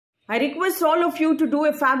I request all of you to do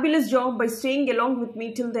a fabulous job by staying along with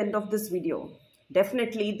me till the end of this video.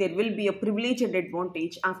 Definitely, there will be a privilege and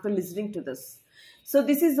advantage after listening to this. So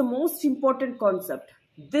this is the most important concept.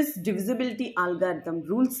 This divisibility algorithm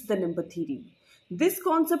rules the number theory. This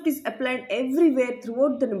concept is applied everywhere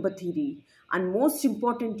throughout the number theory, and most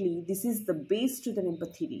importantly, this is the base to the number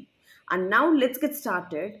theory. And now let's get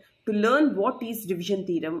started to learn what is division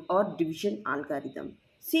theorem or division algorithm.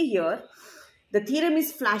 See here, the theorem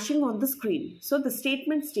is flashing on the screen. So the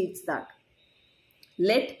statement states that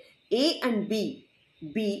let A and B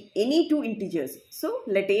be any two integers. So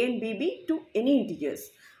let A and B be two any integers,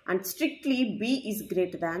 and strictly B is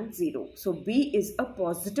greater than 0. So B is a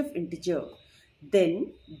positive integer.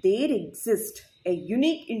 Then there exist a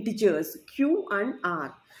unique integers Q and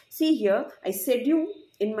R. See here, I said you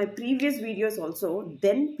in my previous videos also,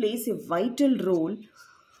 then plays a vital role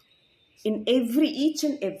in each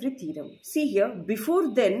and every theorem. See here,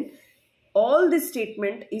 before then, all this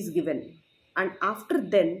statement is given, and after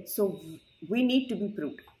then, so we need to be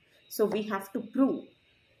proved. So we have to prove.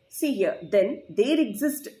 See here, then there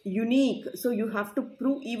exist unique. So you have to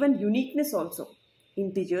prove even uniqueness also.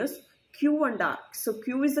 Integers Q and R. So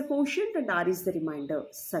Q is the quotient and R is the remainder,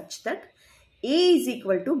 such that A is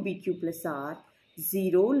equal to BQ plus R,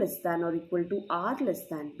 0 less than or equal to R less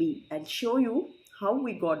than B. I'll show you how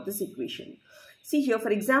we got this equation. See here, for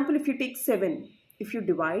example, if you take 7, if you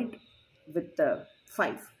divide with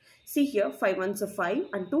 5. See here, 5 ones are 5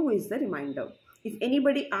 and 2 is the remainder. If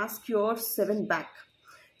anybody asks your 7 back,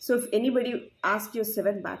 so if anybody asks your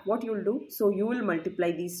 7 back, what you will do? So you will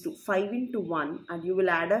multiply these two, 5 into 1, and you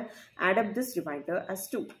will add up this remainder as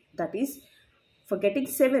 2. That is, for getting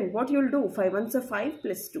 7, what you will do? 5 ones are 5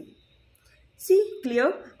 plus 2. See,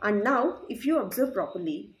 clear? And now, if you observe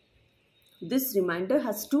properly, this remainder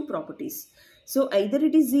has two properties. So either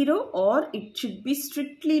it is 0 or it should be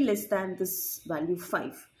strictly less than this value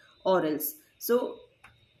 5, or else. So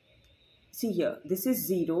see here, this is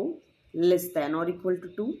 0 less than or equal to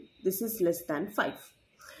 2. This is less than 5.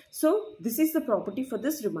 So this is the property for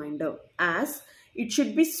this remainder, as it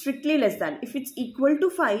should be strictly less than. If it's equal to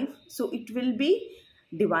 5, so it will be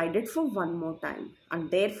divided for one more time, and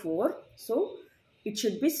therefore, so it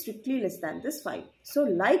should be strictly less than this 5. So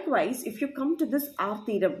likewise, if you come to this R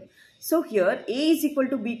theorem, so here A is equal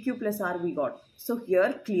to BQ plus R we got. So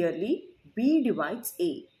here clearly B divides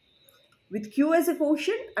A with Q as a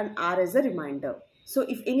quotient and R as a remainder. So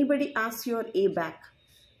if anybody asks your A back,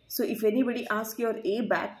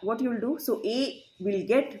 what you will do? So A will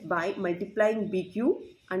get by multiplying BQ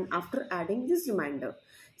and after adding this remainder.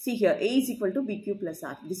 See here, A is equal to BQ plus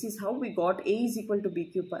R. This is how we got A is equal to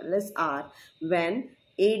BQ plus R when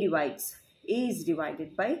A is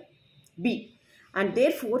divided by B. And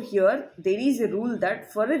therefore here there is a rule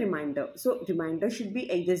that for a remainder, so remainder should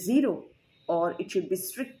be either 0 or it should be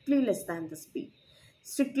strictly less than this B.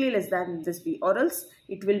 Strictly less than this B, or else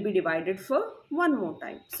it will be divided for one more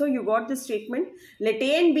time. So you got the statement, let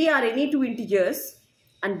A and B are any two integers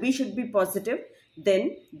and B should be positive.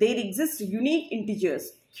 Then there exist unique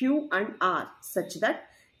integers Q and R, such that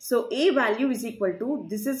so A value is equal to,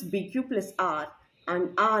 this is BQ plus R,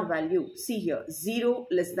 and R value, see here, 0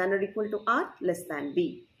 less than or equal to R less than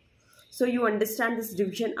B. So you understand this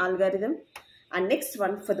division algorithm. And next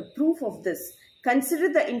one, for the proof of this, consider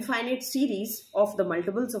the infinite series of the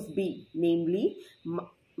multiples of B, namely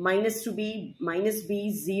minus 2B, minus B,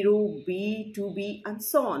 0, B, 2B, and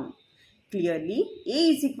so on. Clearly, A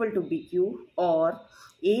is equal to BQ, or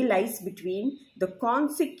A lies between the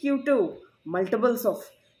consecutive multiples of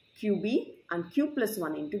QB and Q plus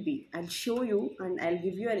 1 into B. I'll show you and I'll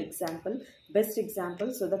give you an example, best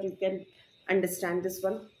example, so that you can understand this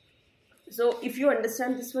one. So if you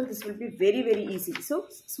understand this one, this will be very, very easy. So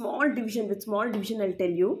small division, with small division I'll tell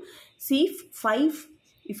you. See, 5,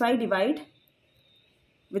 if I divide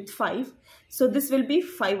with 5, so this will be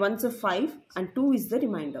 5 ones of 5 and 2 is the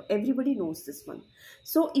remainder. Everybody knows this one.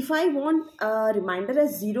 So if I want a remainder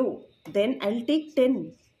as 0, then I'll take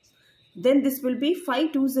 10. Then this will be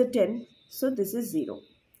 5 2s are 10. So this is 0.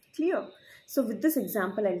 Clear? So with this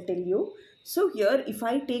example I'll tell you. So here if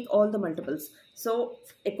I take all the multiples, so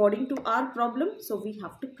according to our problem, so we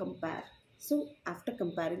have to compare. So after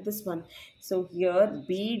comparing this one, so here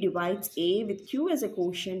B divides A with Q as a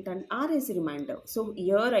quotient and R as a remainder. So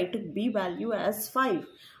here I took B value as 5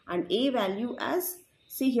 and A value as,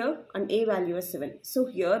 see here, and A value as 7. So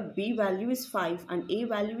here B value is 5 and A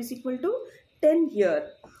value is equal to 10 here.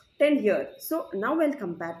 10 here. So now I'll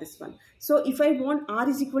compare this one. So if I want R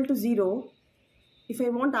is equal to 0,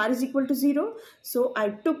 so I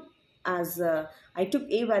took as I took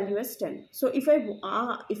a value as 10. So if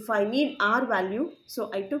I need r value,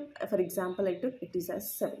 so I took, for example, I took it is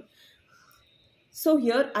as 7. So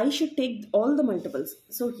here I should take all the multiples.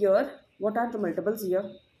 So here, what are the multiples here?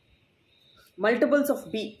 Multiples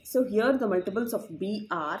of b. So here the multiples of b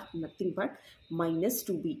are nothing but minus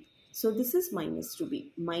 2b. So this is minus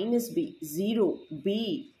 2b, minus b, 0,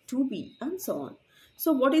 b, 2b, and so on.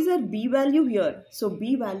 So what is our b value here? So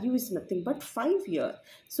b value is nothing but 5 here.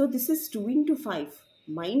 So this is 2 into 5,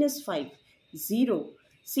 minus 5, 0.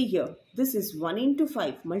 See here, this is 1 into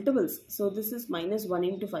 5, multiples. So this is minus 1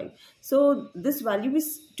 into 5. So this value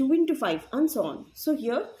is 2 into 5, and so on. So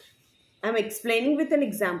here I am explaining with an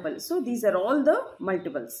example. So these are all the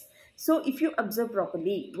multiples. So if you observe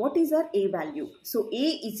properly, what is our a value? So a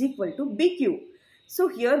is equal to bq. So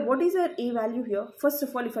here, what is our a value here? First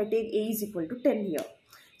of all, if I take a is equal to 10 here.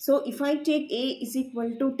 So if I take a is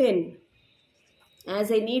equal to 10,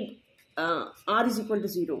 as I need r is equal to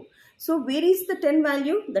 0. So where is the 10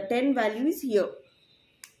 value? The 10 value is here.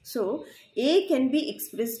 So a can be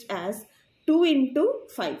expressed as 2 into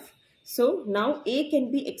 5. So now a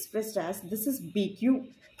can be expressed as, this is bq.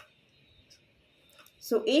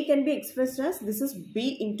 So a can be expressed as, this is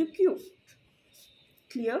b into q.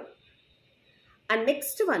 Clear? And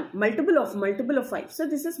next one, multiple of 5. So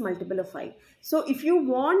this is multiple of 5. So if you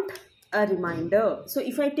want a remainder, so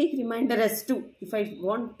if I take remainder as 2, if I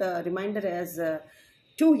want a remainder as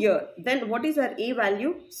 2 here, then what is our a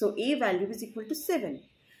value? So a value is equal to 7.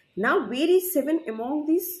 Now where is 7 among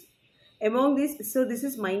these? Among these, so this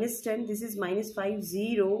is minus 10, this is minus 5,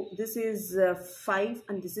 0, this is 5,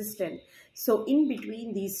 and this is 10. So in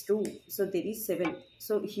between these two, so there is 7.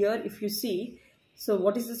 So here if you see, so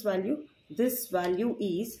what is this value? This value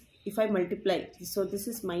is, if I multiply, so this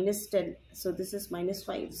is minus 10, so this is minus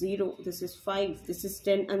 5, 0, this is 5, this is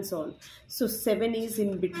 10, and so on. So 7 is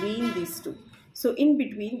in between these two. So in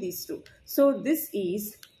between these two. So this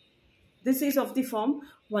is of the form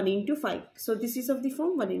 1 into 5. So this is of the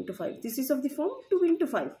form 1 into 5. This is of the form 2 into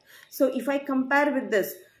 5. So if I compare with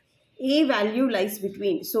this, a value lies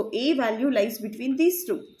between. So a value lies between these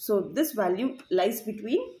two. So this value lies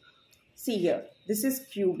between, see here, this is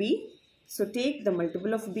qb. So take the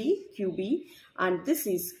multiple of b, qb, and this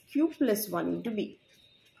is q plus 1 into b.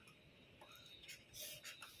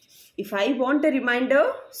 If I want a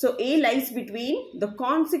remainder, so a lies between the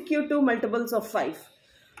consecutive multiples of 5.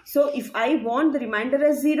 So if I want the remainder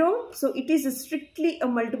as 0, so it is strictly a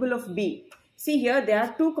multiple of b. See here, there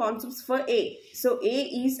are two concepts for a. So a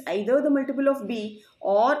is either the multiple of b,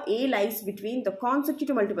 or a lies between the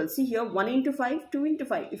consecutive multiples. See here, 1 into 5, 2 into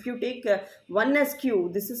 5. If you take 1 as q,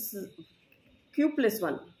 this is q plus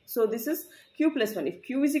 1. So this is q plus 1. If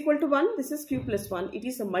q is equal to 1, this is q plus 1. It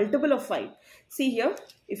is a multiple of 5. See here,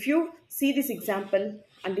 if you see this example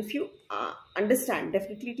and if you understand,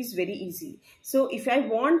 definitely it is very easy. So if I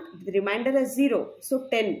want the remainder as 0, so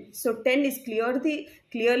 10. So 10 is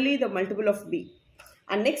clearly the multiple of b.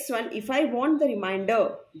 And next one, if I want the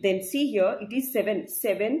remainder, then see here, it is 7.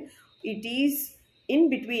 7, it is in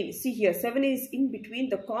between. See here, 7 is in between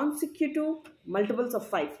the consecutive multiples of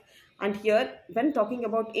 5. And here, when talking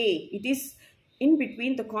about a, it is in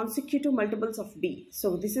between the consecutive multiples of b.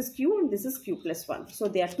 So this is q and this is q plus 1. So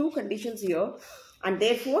there are two conditions here. And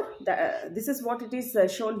therefore, this is what it is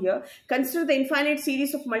shown here. Consider the infinite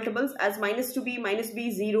series of multiples as minus 2b, minus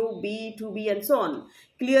b, 0, b, 2b, and so on.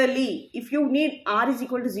 Clearly, if you need r is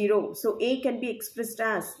equal to 0, so a can be expressed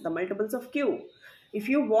as the multiples of q. If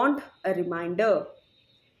you want a remainder,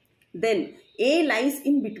 then a lies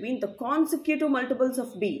in between the consecutive multiples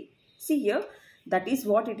of b. See here, that is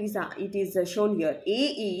what it is shown here. A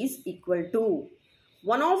is equal to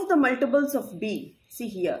one of the multiples of b. See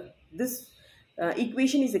here, this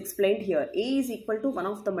equation is explained here. A is equal to one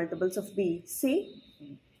of the multiples of b, say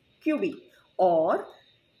qb, or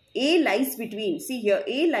a lies between, see here,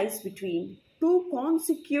 a lies between two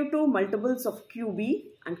consecutive multiples of qb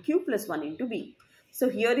and q plus 1 into b. So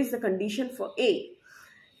here is the condition for a.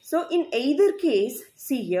 So in either case,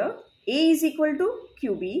 see here, a is equal to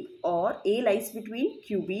qb, or a lies between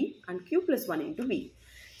qb and q plus 1 into b.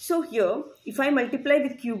 So here, if I multiply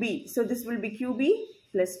with qb, so this will be qb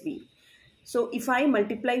plus b. So if I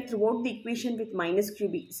multiply throughout the equation with minus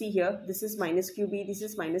qb, see here, this is minus qb, this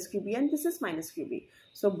is minus qb, and this is minus qb.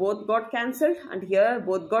 So both got cancelled, and here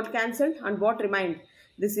both got cancelled, and what remained?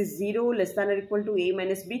 This is 0 less than or equal to a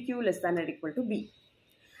minus bq less than or equal to b.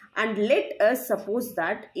 And let us suppose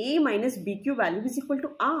that a minus bq value is equal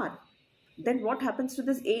to r. Then what happens to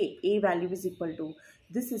this a? A value is equal to,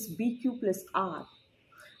 this is bq plus r.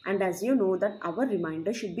 And as you know that our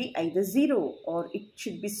remainder should be either 0 or it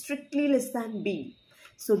should be strictly less than b.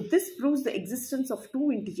 So this proves the existence of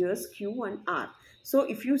two integers q and r. So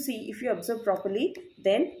if you see, if you observe properly,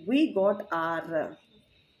 then we got our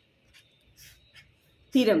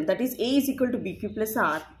theorem, that is A is equal to BQ plus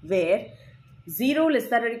R, where 0 less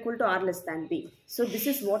than or equal to R less than B. So this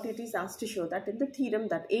is what it is asked to show, that in the theorem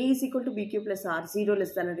that A is equal to BQ plus R, 0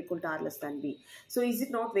 less than or equal to R less than B. So is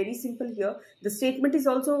it not very simple here? The statement is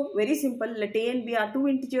also very simple. Let A and B are two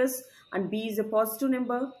integers and B is a positive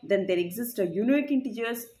number. Then there exist a unique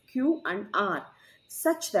integers Q and R,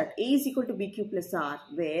 such that A is equal to BQ plus R,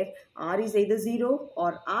 where R is either 0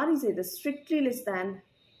 or R is either strictly less than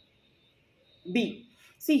B.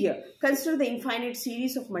 See here, consider the infinite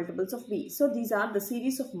series of multiples of B. So these are the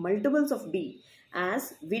series of multiples of B.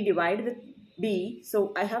 As we divide with B,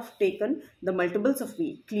 so I have taken the multiples of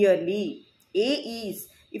B. Clearly, A is,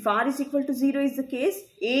 if R is equal to 0 is the case,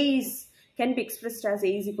 A can be expressed as A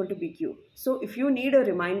is equal to BQ. So if you need a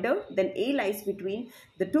reminder, then A lies between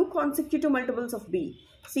the two consecutive multiples of B.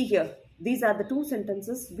 See here, these are the two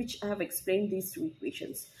sentences which I have explained these two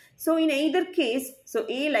equations. So in either case, so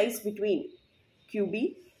A lies between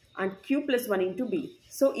QB and Q plus 1 into B.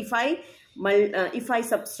 So if I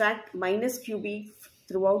subtract minus QB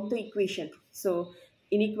throughout the equation, so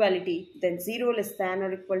inequality, then 0 less than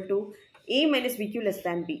or equal to A minus BQ less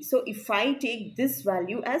than B. So if I take this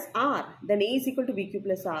value as R, then A is equal to BQ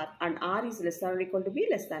plus R and R is less than or equal to B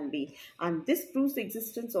less than B. And this proves the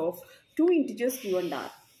existence of two integers Q and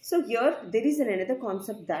R. So here there is another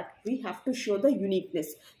concept that we have to show the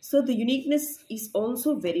uniqueness. So the uniqueness is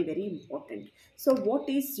also very, very important. So what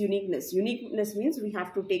is uniqueness? Uniqueness means we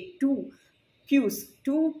have to take two Q's,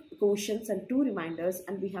 two quotients and two reminders,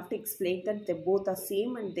 and we have to explain that they both are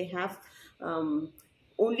same and they have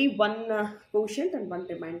only one quotient and one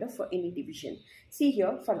remainder for any division. See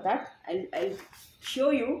here, for that I'll show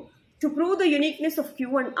you, to prove the uniqueness of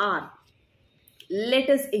Q and R, let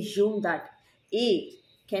us assume that A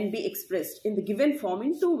can be expressed in the given form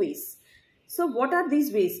in two ways. So what are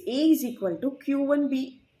these ways? A is equal to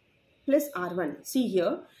Q1B plus R1. See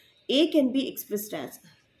here, A can be expressed as,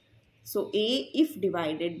 so A if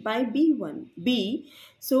divided by B,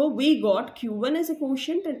 so we got Q1 as a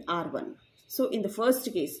quotient and R1. So in the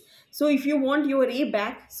first case, so if you want your A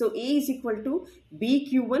back, so A is equal to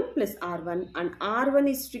BQ1 plus R1 and R1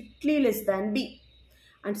 is strictly less than B.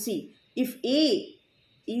 And see, if A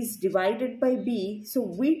is divided by B, so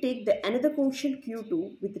we take the another quotient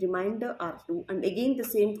Q2 with remainder R2, and again the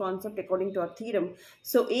same concept according to our theorem.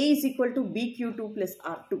 So A is equal to BQ2 plus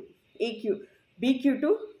R2,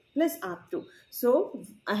 BQ2 plus R2. So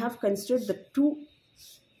I have considered the two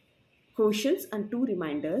quotients and two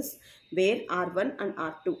reminders where R1 and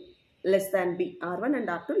R2 less than B, R1 and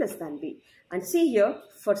R2 less than B. And see here,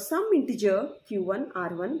 for some integer Q1,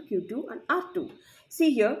 R1, Q2 and R2.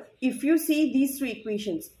 See here, if you see these two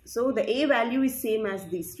equations, so the A value is same as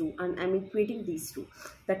these two and I am equating these two.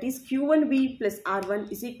 That is Q1B plus R1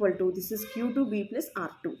 is equal to, this is Q2B plus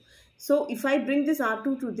R2. So if I bring this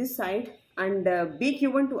R2 to this side and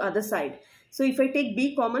BQ1 to other side, so if I take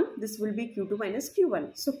B common, this will be Q2 minus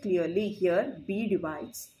Q1. So clearly here B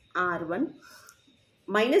divides R1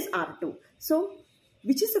 minus R2. So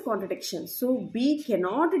which is a contradiction? So B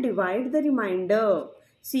cannot divide the remainder.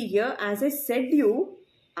 See here, as I said you,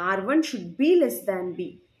 R1 should be less than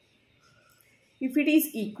B. If it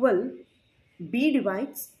is equal, B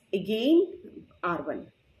divides again R1.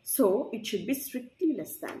 So it should be strictly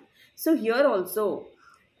less than. So here also,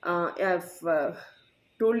 I have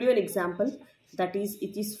told you an example, that is,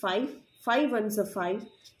 it is 5. 5 ones are 5.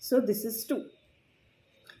 So this is 2.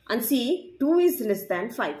 And see, 2 is less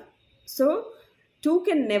than 5. So 2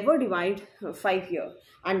 can never divide 5 here.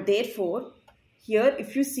 And therefore, here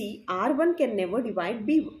if you see, R1 can never divide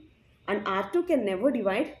B and R2 can never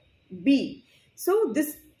divide B. So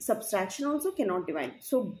this subtraction also cannot divide.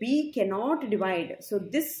 So B cannot divide. So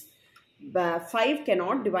this 5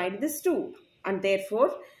 cannot divide this 2. And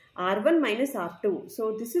therefore, R1 minus R2.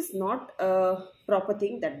 So this is not a proper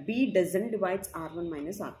thing, that B doesn't divide R1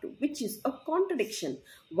 minus R2, which is a contradiction.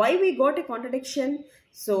 Why we got a contradiction?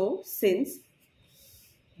 So since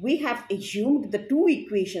we have assumed the two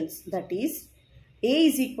equations, that is A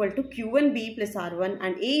is equal to Q1B plus R1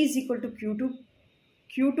 and A is equal to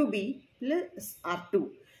Q2B plus R2.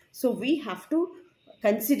 So we have to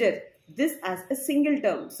consider this as a single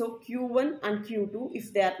term. So Q1 and Q2,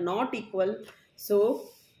 if they are not equal, so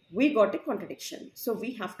we got a contradiction. So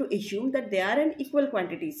we have to assume that they are in equal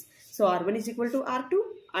quantities. So R1 is equal to R2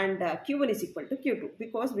 and Q1 is equal to Q2,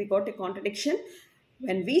 because we got a contradiction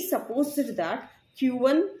when we supposed that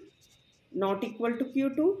Q1 not equal to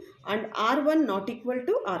Q2 and R1 not equal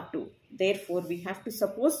to R2. Therefore, we have to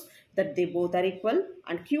suppose that they both are equal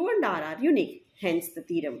and Q and R are unique. Hence the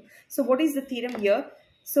theorem. So what is the theorem here?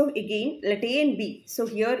 So again, let A and B. So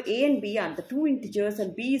here A and B are the two integers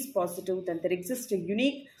and B is positive. Then there exists a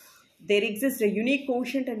unique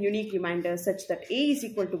quotient and unique remainder such that A is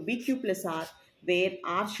equal to BQ plus R, where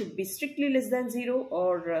R should be strictly less than 0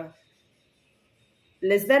 or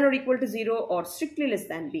less than or equal to 0 or strictly less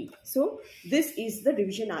than B. So this is the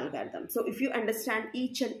division algorithm. So if you understand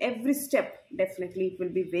each and every step, definitely it will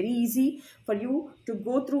be very easy for you to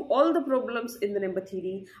go through all the problems in the number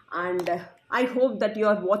theory. And I hope that you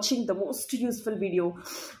are watching the most useful video,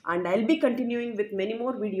 and I'll be continuing with many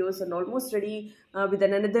more videos and almost ready with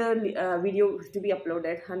another video to be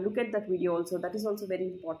uploaded. And look at that video also, that is also very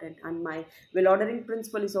important. And my well ordering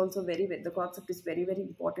principle is also the concept is very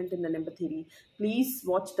important in the number theory. Please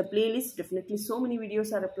watch the playlist. Definitely so many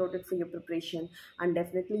videos are uploaded for your preparation, and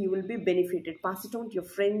definitely you will be benefited. Pass it on to your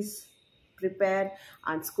friends, prepare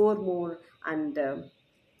and score more, and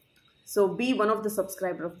so be one of the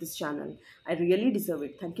subscriber of this channel. I really deserve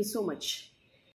it. Thank you so much.